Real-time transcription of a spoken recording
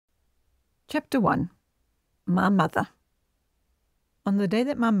Chapter 1. My Mother. On the day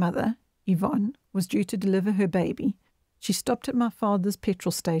that my mother, Yvonne, was due to deliver her baby, she stopped at my father's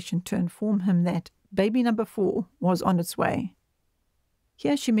petrol station to inform him that baby number 4 was on its way.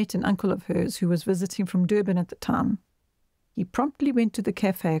 Here she met an uncle of hers who was visiting from Durban at the time. He promptly went to the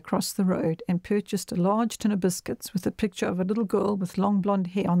cafe across the road and purchased a large tin of biscuits with a picture of a little girl with long blonde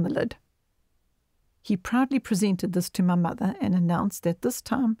hair on the lid. He proudly presented this to my mother and announced that this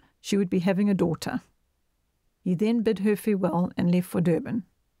time she would be having a daughter. He then bid her farewell and left for Durban,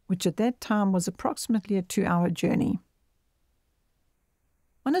 which at that time was approximately a 2-hour journey.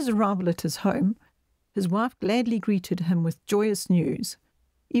 On his arrival at his home, his wife gladly greeted him with joyous news.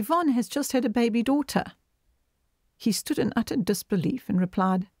 "Yvonne has just had a baby daughter." He stood in utter disbelief and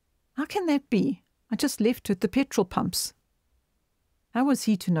replied, "How can that be? I just left her at the petrol pumps." How was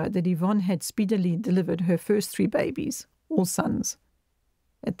he to know that Yvonne had speedily delivered her first 3 babies, all sons?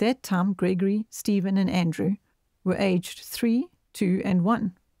 At that time, Gregory, Stephen, and Andrew were aged 3, 2, and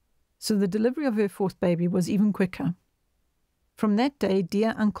 1, so the delivery of her 4th baby was even quicker. From that day,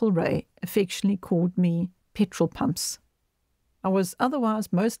 dear Uncle Ray affectionately called me Petrol Pumps. I was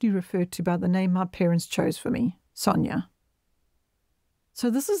otherwise mostly referred to by the name my parents chose for me, Sonja.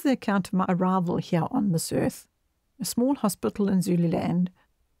 So this is the account of my arrival here on this earth, a small hospital in Zululand,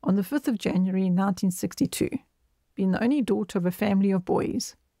 on the 5th of January 1962, being the only daughter of a family of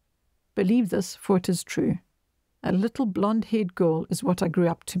boys. Believe this, for it is true. A little blonde-haired girl is what I grew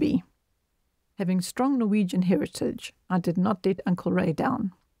up to be. Having strong Norwegian heritage, I did not let Uncle Ray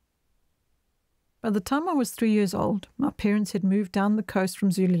down. By the time I was 3 years old, my parents had moved down the coast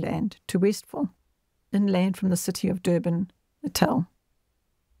from Zululand to Westville, inland from the city of Durban, Natal.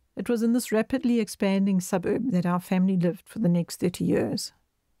 It was in this rapidly expanding suburb that our family lived for the next 30 years.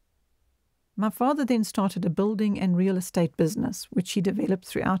 My father then started a building and real estate business, which he developed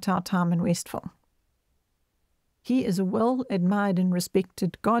throughout our time in Westville. He is a well-admired and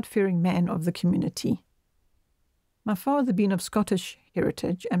respected, God-fearing man of the community. My father, being of Scottish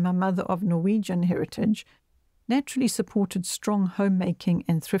heritage and my mother of Norwegian heritage, naturally supported strong homemaking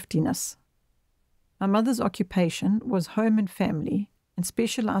and thriftiness. My mother's occupation was home and family, and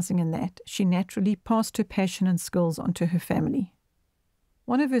specializing in that, she naturally passed her passion and skills onto her family.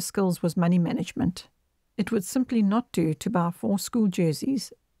 One of her skills was money management. It would simply not do to buy 4 school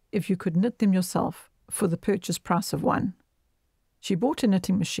jerseys if you could knit them yourself for the purchase price of 1. She bought a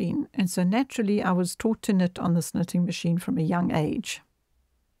knitting machine, and so naturally I was taught to knit on this knitting machine from a young age.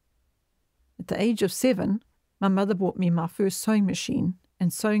 At the age of 7, my mother bought me my first sewing machine,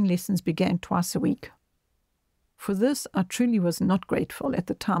 and sewing lessons began twice a week. For this, I truly was not grateful at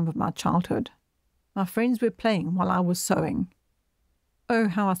the time of my childhood. My friends were playing while I was sewing. Oh,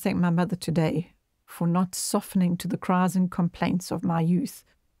 how I thank my mother today for not softening to the cries and complaints of my youth,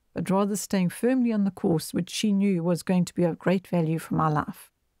 but rather staying firmly on the course which she knew was going to be of great value for my life.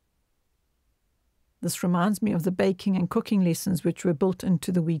 This reminds me of the baking and cooking lessons which were built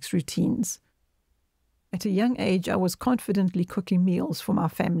into the week's routines. At a young age, I was confidently cooking meals for my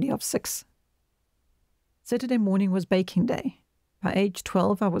family of 6. Saturday morning was baking day. By age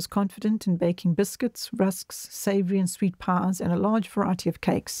 12, I was confident in baking biscuits, rusks, savoury and sweet pies, and a large variety of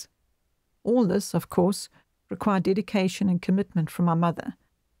cakes. All this, of course, required dedication and commitment from my mother,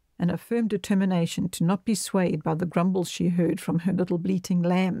 and a firm determination to not be swayed by the grumbles she heard from her little bleating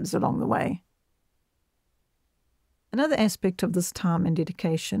lambs along the way. Another aspect of this time and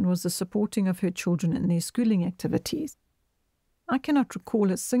dedication was the supporting of her children in their schooling activities. I cannot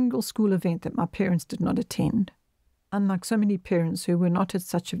recall a single school event that my parents did not attend, unlike so many parents who were not at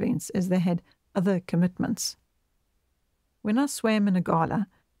such events as they had other commitments. When I swam in a gala,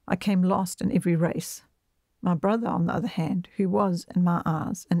 I came last in every race. My brother, on the other hand, who was, in my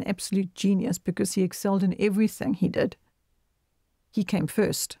eyes, an absolute genius because he excelled in everything he did, he came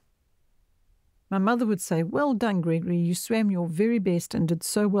first. My mother would say, "Well done, Gregory, you swam your very best and did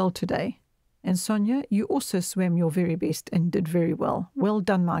so well today. And Sonja, you also swam your very best and did very well. Well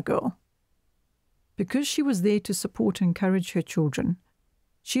done, my girl." Because she was there to support and encourage her children,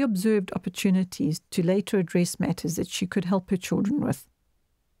 she observed opportunities to later address matters that she could help her children with.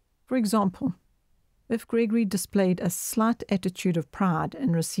 For example, if Gregory displayed a slight attitude of pride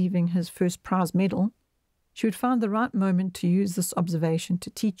in receiving his first prize medal, she would find the right moment to use this observation to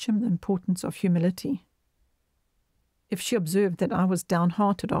teach him the importance of humility. If she observed that I was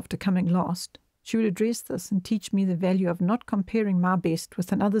downhearted after coming last, she would address this and teach me the value of not comparing my best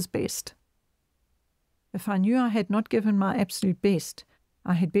with another's best. If I knew I had not given my absolute best,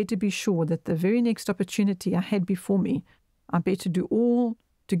 I had better be sure that the very next opportunity I had before me, I better do all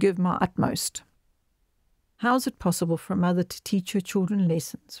to give my utmost. How is it possible for a mother to teach her children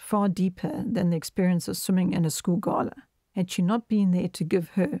lessons far deeper than the experience of swimming in a school gala, had she not been there to give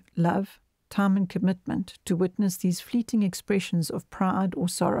her love, time and commitment to witness these fleeting expressions of pride or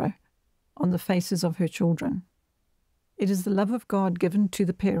sorrow on the faces of her children? It is the love of God given to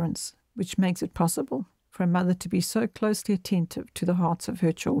the parents which makes it possible for a mother to be so closely attentive to the hearts of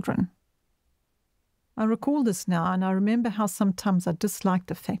her children. I recall this now, and I remember how sometimes I disliked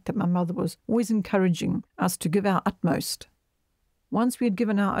the fact that my mother was always encouraging us to give our utmost. Once we had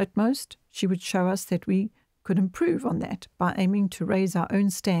given our utmost, she would show us that we could improve on that by aiming to raise our own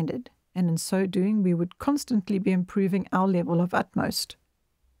standard, and in so doing we would constantly be improving our level of utmost.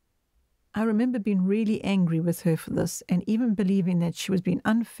 I remember being really angry with her for this, and even believing that she was being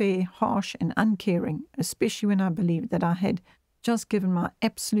unfair, harsh, and uncaring, especially when I believed that I had just given my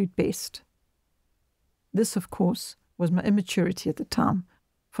absolute best. This, of course, was my immaturity at the time,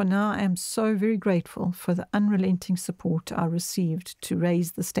 for now I am so very grateful for the unrelenting support I received to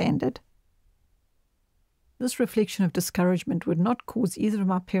raise the standard. This reflection of discouragement would not cause either of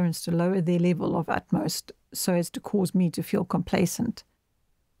my parents to lower their level of utmost so as to cause me to feel complacent.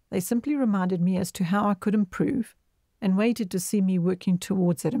 They simply reminded me as to how I could improve and waited to see me working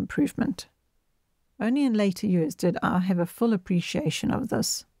towards that improvement. Only in later years did I have a full appreciation of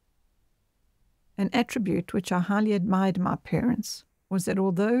this. An attribute which I highly admired in my parents was that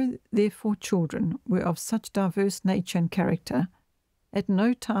although their 4 children were of such diverse nature and character, at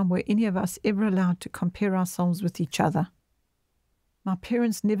no time were any of us ever allowed to compare ourselves with each other. My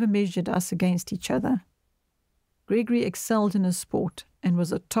parents never measured us against each other. Gregory excelled in his sport and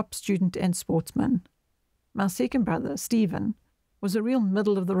was a top student and sportsman. My second brother, Stephen, was a real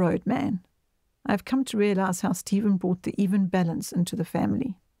middle-of-the-road man. I have come to realize how Stephen brought the even balance into the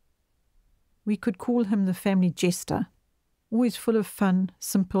family. We could call him the family jester, always full of fun,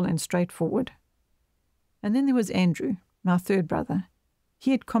 simple and straightforward. And then there was Andrew, my third brother.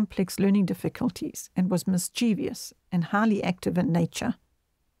 He had complex learning difficulties and was mischievous and highly active in nature.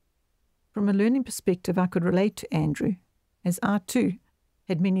 From a learning perspective, I could relate to Andrew, as I too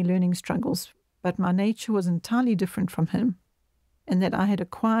had many learning struggles, but my nature was entirely different from him, in that I had a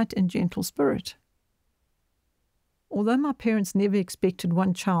quiet and gentle spirit. Although my parents never expected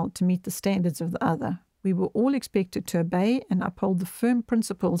one child to meet the standards of the other, we were all expected to obey and uphold the firm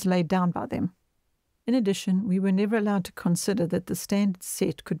principles laid down by them. In addition, we were never allowed to consider that the standards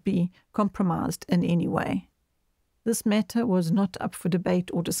set could be compromised in any way. This matter was not up for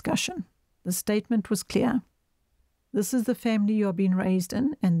debate or discussion. The statement was clear. This is the family you are being raised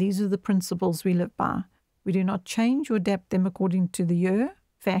in, and these are the principles we live by. We do not change or adapt them according to the year,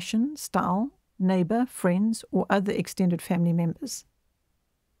 fashion, style, neighbor, friends, or other extended family members.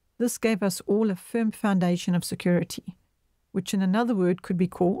 This gave us all a firm foundation of security, which in another word could be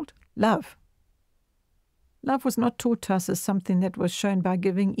called love. Love was not taught to us as something that was shown by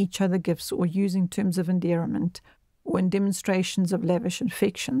giving each other gifts or using terms of endearment or in demonstrations of lavish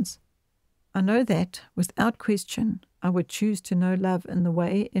affections. I know that, without question, I would choose to know love in the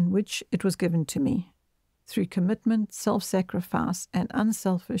way in which it was given to me, through commitment, self-sacrifice, and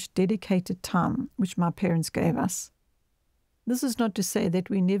unselfish, dedicated time which my parents gave us. This is not to say that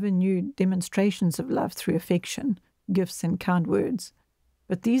we never knew demonstrations of love through affection, gifts, and kind words,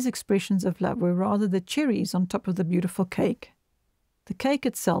 but these expressions of love were rather the cherries on top of the beautiful cake. The cake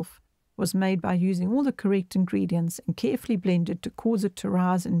itself was made by using all the correct ingredients and carefully blended to cause it to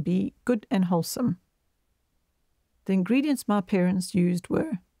rise and be good and wholesome. The ingredients my parents used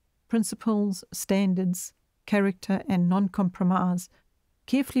were principles, standards, character, and non-compromise,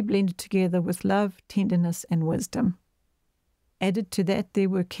 carefully blended together with love, tenderness, and wisdom. Added to that, there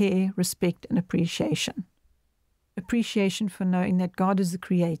were care, respect, and appreciation. Appreciation for knowing that God is the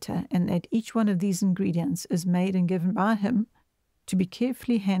Creator and that each one of these ingredients is made and given by Him to be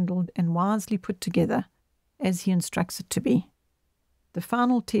carefully handled and wisely put together as He instructs it to be. The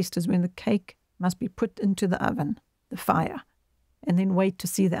final test is when the cake must be put into the oven, the fire, and then wait to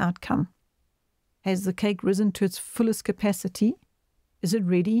see the outcome. Has the cake risen to its fullest capacity? Is it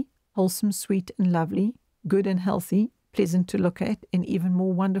ready, wholesome, sweet and lovely, good and healthy, pleasant to look at, and even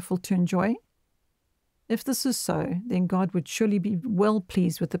more wonderful to enjoy? If this is so, then God would surely be well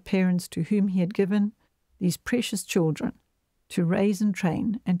pleased with the parents to whom He had given these precious children to raise and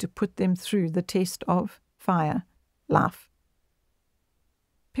train and to put them through the test of fire, life.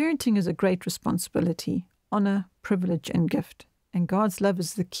 Parenting is a great responsibility, honor, privilege, and gift, and God's love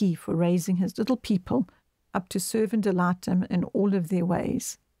is the key for raising His little people up to serve and delight Him in all of their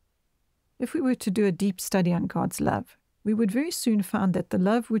ways. If we were to do a deep study on God's love, we would very soon find that the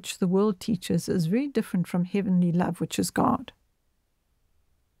love which the world teaches is very different from heavenly love, which is God.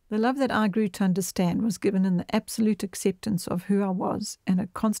 The love that I grew to understand was given in the absolute acceptance of who I was and a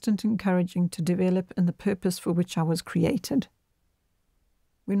constant encouraging to develop in the purpose for which I was created.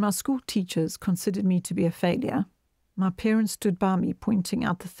 When my school teachers considered me to be a failure, my parents stood by me pointing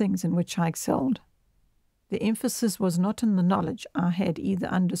out the things in which I excelled. The emphasis was not in the knowledge I had either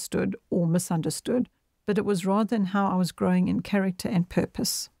understood or misunderstood, but it was rather in how I was growing in character and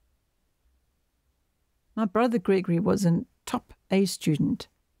purpose. My brother Gregory was a top A student,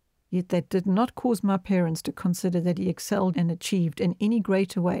 yet that did not cause my parents to consider that he excelled and achieved in any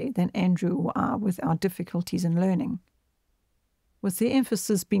greater way than Andrew or I with our difficulties in learning. With their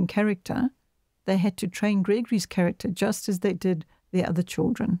emphasis being character, they had to train Gregory's character just as they did their other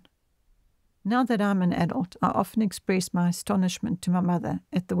children. Now that I'm an adult, I often express my astonishment to my mother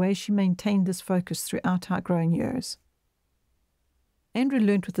at the way she maintained this focus throughout our growing years. Andrew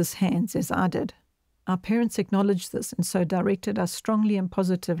learnt with his hands as I did. Our parents acknowledged this and so directed us strongly and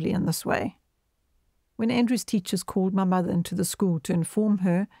positively in this way. When Andrew's teachers called my mother into the school to inform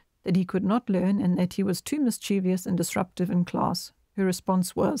her that he could not learn and that he was too mischievous and disruptive in class, her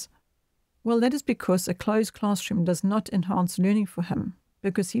response was, "Well, that is because a closed classroom does not enhance learning for him,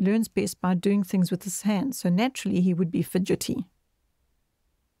 because he learns best by doing things with his hands, so naturally he would be fidgety."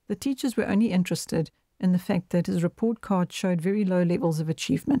 The teachers were only interested in the fact that his report card showed very low levels of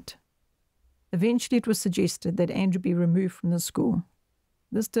achievement. Eventually it was suggested that Andrew be removed from the school.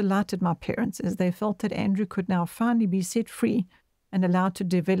 This delighted my parents, as they felt that Andrew could now finally be set free and allowed to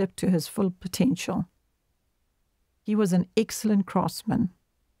develop to his full potential. He was an excellent craftsman.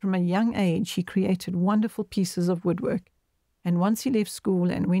 From a young age he created wonderful pieces of woodwork, and once he left school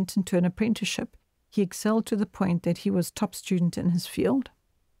and went into an apprenticeship, he excelled to the point that he was top student in his field.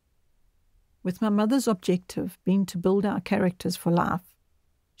 With my mother's objective being to build our characters for life,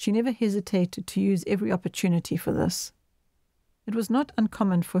 she never hesitated to use every opportunity for this. It was not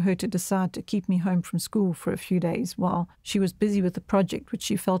uncommon for her to decide to keep me home from school for a few days while she was busy with a project which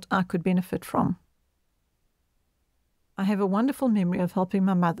she felt I could benefit from. I have a wonderful memory of helping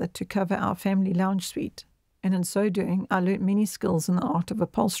my mother to cover our family lounge suite, and in so doing I learnt many skills in the art of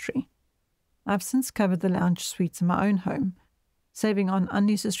upholstery. I have since covered the lounge suites in my own home, saving on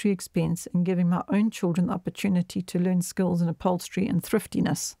unnecessary expense and giving my own children the opportunity to learn skills in upholstery and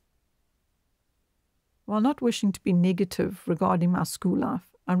thriftiness. While not wishing to be negative regarding my school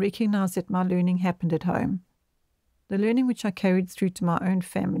life, I recognize that my learning happened at home. The learning which I carried through to my own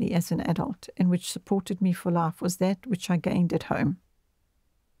family as an adult and which supported me for life was that which I gained at home.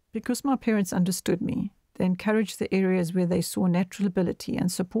 Because my parents understood me, they encouraged the areas where they saw natural ability and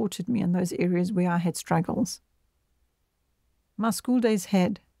supported me in those areas where I had struggles. My school days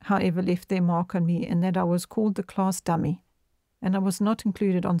had, however, left their mark on me in that I was called the class dummy, and I was not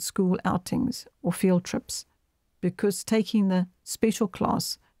included on school outings or field trips, because taking the special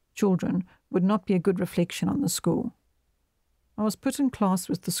class children would not be a good reflection on the school. I was put in class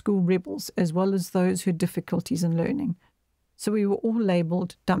with the school rebels as well as those who had difficulties in learning, so we were all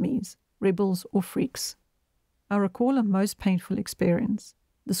labelled dummies, rebels or freaks. I recall a most painful experience.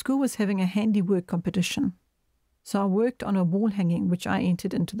 The school was having a handiwork competition, so I worked on a wall hanging which I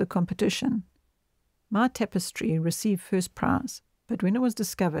entered into the competition. My tapestry received first prize, but when it was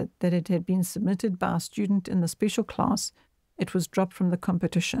discovered that it had been submitted by a student in the special class, it was dropped from the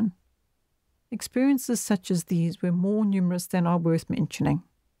competition. Experiences such as these were more numerous than are worth mentioning.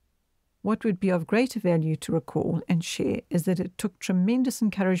 What would be of greater value to recall and share is that it took tremendous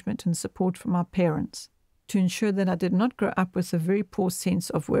encouragement and support from my parents to ensure that I did not grow up with a very poor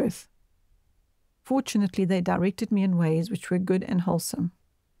sense of worth. Fortunately, they directed me in ways which were good and wholesome.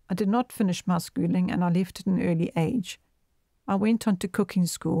 I did not finish my schooling and I left at an early age. I went on to cooking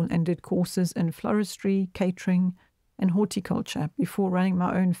school and did courses in floristry, catering, and horticulture before running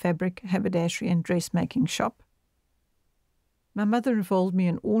my own fabric, haberdashery, and dressmaking shop. My mother involved me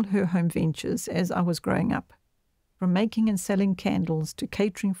in all her home ventures as I was growing up, from making and selling candles to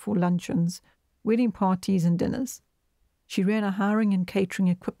catering for luncheons, wedding parties, and dinners. She ran a hiring and catering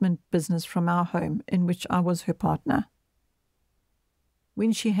equipment business from our home, in which I was her partner.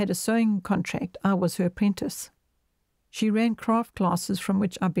 When she had a sewing contract, I was her apprentice. She ran craft classes from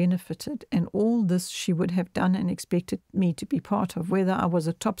which I benefited, and all this she would have done and expected me to be part of, whether I was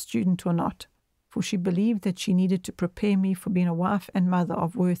a top student or not, for she believed that she needed to prepare me for being a wife and mother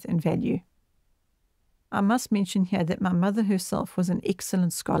of worth and value. I must mention here that my mother herself was an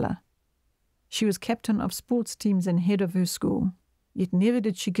excellent scholar. She was captain of sports teams and head of her school, yet never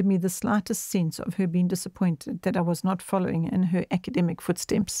did she give me the slightest sense of her being disappointed that I was not following in her academic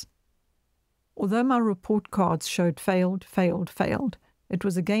footsteps. Although my report cards showed failed, it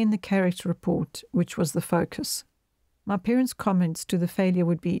was again the character report which was the focus. My parents' comments to the failure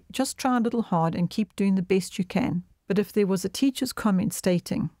would be, just try a little hard and keep doing the best you can. But if there was a teacher's comment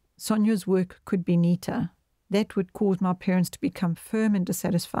stating, Sonja's work could be neater, that would cause my parents to become firm and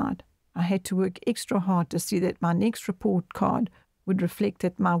dissatisfied. I had to work extra hard to see that my next report card would reflect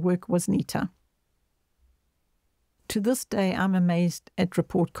that my work was neater. To this day, I'm amazed at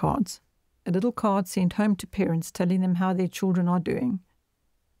report cards. A little card sent home to parents telling them how their children are doing.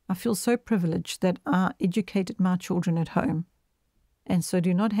 I feel so privileged that I educated my children at home, and so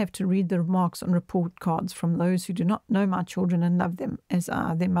do not have to read the remarks on report cards from those who do not know my children and love them as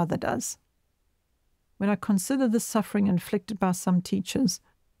I, their mother, does. When I consider the suffering inflicted by some teachers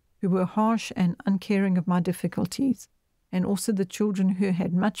who were harsh and uncaring of my difficulties, and also the children who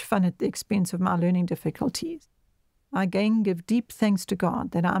had much fun at the expense of my learning difficulties, I again give deep thanks to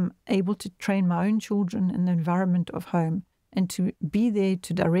God that I am able to train my own children in the environment of home and to be there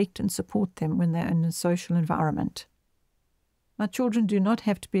to direct and support them when they are in a social environment. My children do not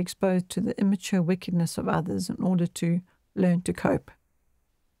have to be exposed to the immature wickedness of others in order to learn to cope.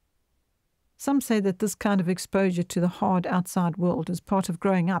 Some say that this kind of exposure to the hard outside world is part of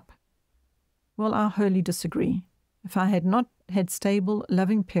growing up. Well, I wholly disagree. If I had not had stable,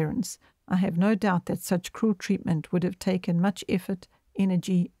 loving parents, I have no doubt that such cruel treatment would have taken much effort,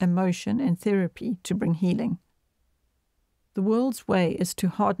 energy, emotion, and therapy to bring healing. The world's way is to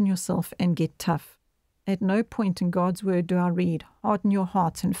harden yourself and get tough. At no point in God's word do I read, harden your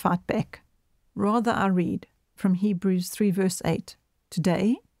hearts and fight back. Rather I read from Hebrews 3 verse 8,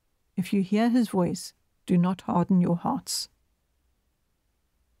 today, if you hear his voice, do not harden your hearts.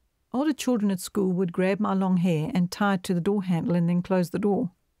 Older children at school would grab my long hair and tie it to the door handle and then close the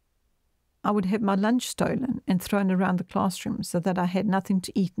door. I would have my lunch stolen and thrown around the classroom so that I had nothing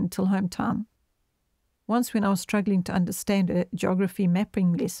to eat until home time. Once when I was struggling to understand a geography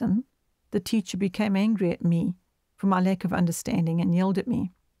mapping lesson, the teacher became angry at me for my lack of understanding and yelled at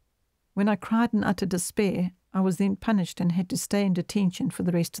me. When I cried in utter despair, I was then punished and had to stay in detention for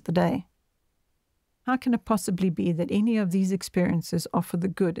the rest of the day. How can it possibly be that any of these experiences offer the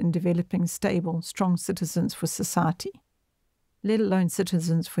good in developing stable, strong citizens for society, let alone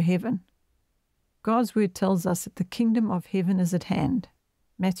citizens for heaven? God's word tells us that the kingdom of heaven is at hand.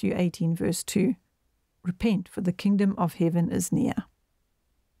 Matthew 18 verse 2. Repent, for the kingdom of heaven is near.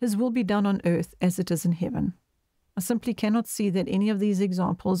 His will be done on earth as it is in heaven. I simply cannot see that any of these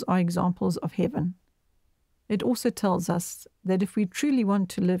examples are examples of heaven. It also tells us that if we truly want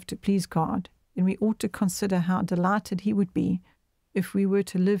to live to please God, then we ought to consider how delighted he would be if we were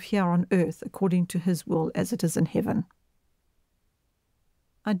to live here on earth according to his will as it is in heaven.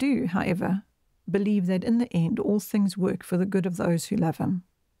 I do, however, believe that in the end all things work for the good of those who love him.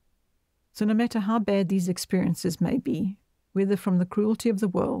 So no matter how bad these experiences may be, whether from the cruelty of the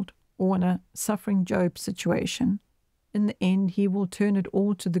world or in a suffering Job situation, in the end he will turn it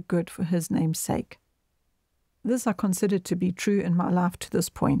all to the good for his name's sake. This I consider to be true in my life to this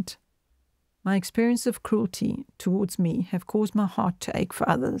point. My experience of cruelty towards me have caused my heart to ache for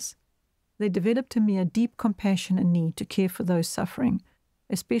others. They developed in me a deep compassion and need to care for those suffering,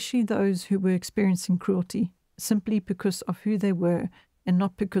 especially those who were experiencing cruelty simply because of who they were and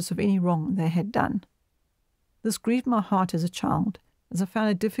not because of any wrong they had done. This grieved my heart as a child, as I found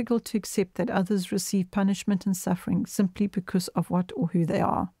it difficult to accept that others receive punishment and suffering simply because of what or who they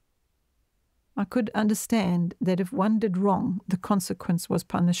are. I could understand that if one did wrong, the consequence was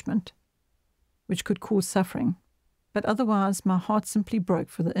punishment, which could cause suffering, but otherwise my heart simply broke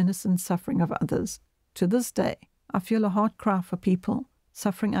for the innocent suffering of others. To this day, I feel a heart cry for people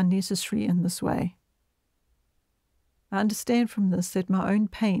suffering unnecessarily in this way. I understand from this that my own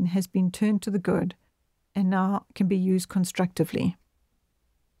pain has been turned to the good and now can be used constructively.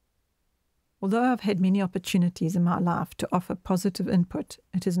 Although I've had many opportunities in my life to offer positive input,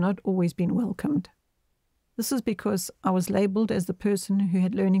 it has not always been welcomed. This is because I was labelled as the person who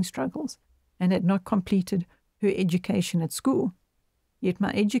had learning struggles and had not completed her education at school, yet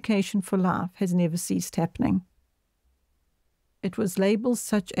my education for life has never ceased happening. It was labels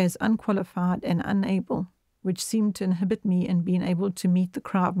such as unqualified and unable, which seemed to inhibit me in being able to meet the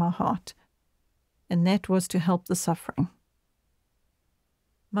cry of my heart, and that was to help the suffering.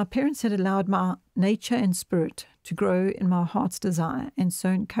 My parents had allowed my nature and spirit to grow in my heart's desire and so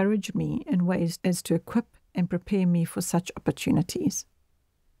encouraged me in ways as to equip and prepare me for such opportunities.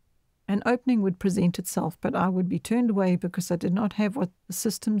 An opening would present itself, but I would be turned away because I did not have what the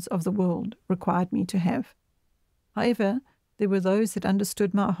systems of the world required me to have. However, there were those that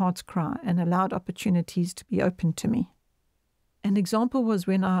understood my heart's cry and allowed opportunities to be opened to me. An example was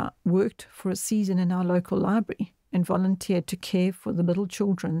when I worked for a season in our local library and volunteered to care for the little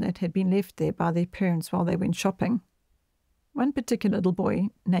children that had been left there by their parents while they went shopping. One particular little boy,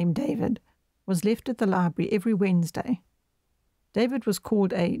 named David, was left at the library every Wednesday. David was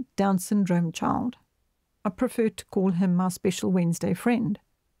called a Down syndrome child. I preferred to call him my special Wednesday friend.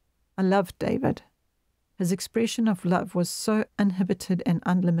 I loved David. His expression of love was so uninhibited and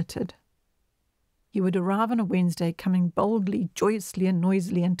unlimited. He would arrive on a Wednesday, coming boldly, joyously and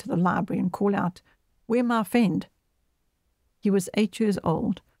noisily into the library and call out, "Where my friend?" He was 8 years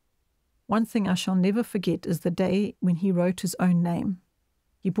old. One thing I shall never forget is the day when he wrote his own name.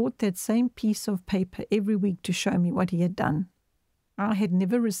 He brought that same piece of paper every week to show me what he had done. I had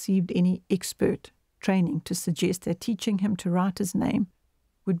never received any expert training to suggest that teaching him to write his name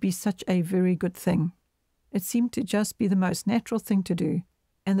would be such a very good thing. It seemed to just be the most natural thing to do,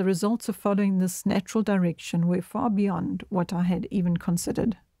 and the results of following this natural direction were far beyond what I had even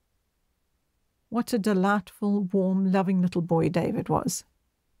considered. What a delightful, warm, loving little boy David was.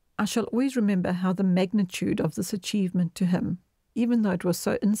 I shall always remember how the magnitude of this achievement to him, even though it was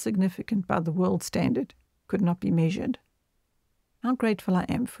so insignificant by the world standard, could not be measured. How grateful I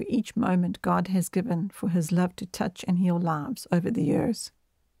am for each moment God has given for his love to touch and heal lives over the years.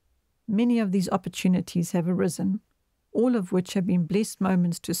 Many of these opportunities have arisen, all of which have been blessed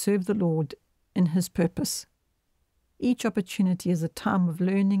moments to serve the Lord in his purpose. Each opportunity is a time of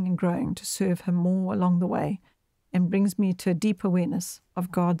learning and growing to serve him more along the way, and brings me to a deep awareness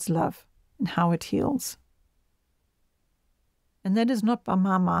of God's love and how it heals. And that is not by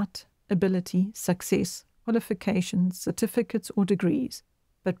my might, ability, success, qualifications, certificates, or degrees,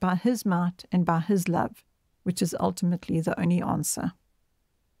 but by his might and by his love, which is ultimately the only answer.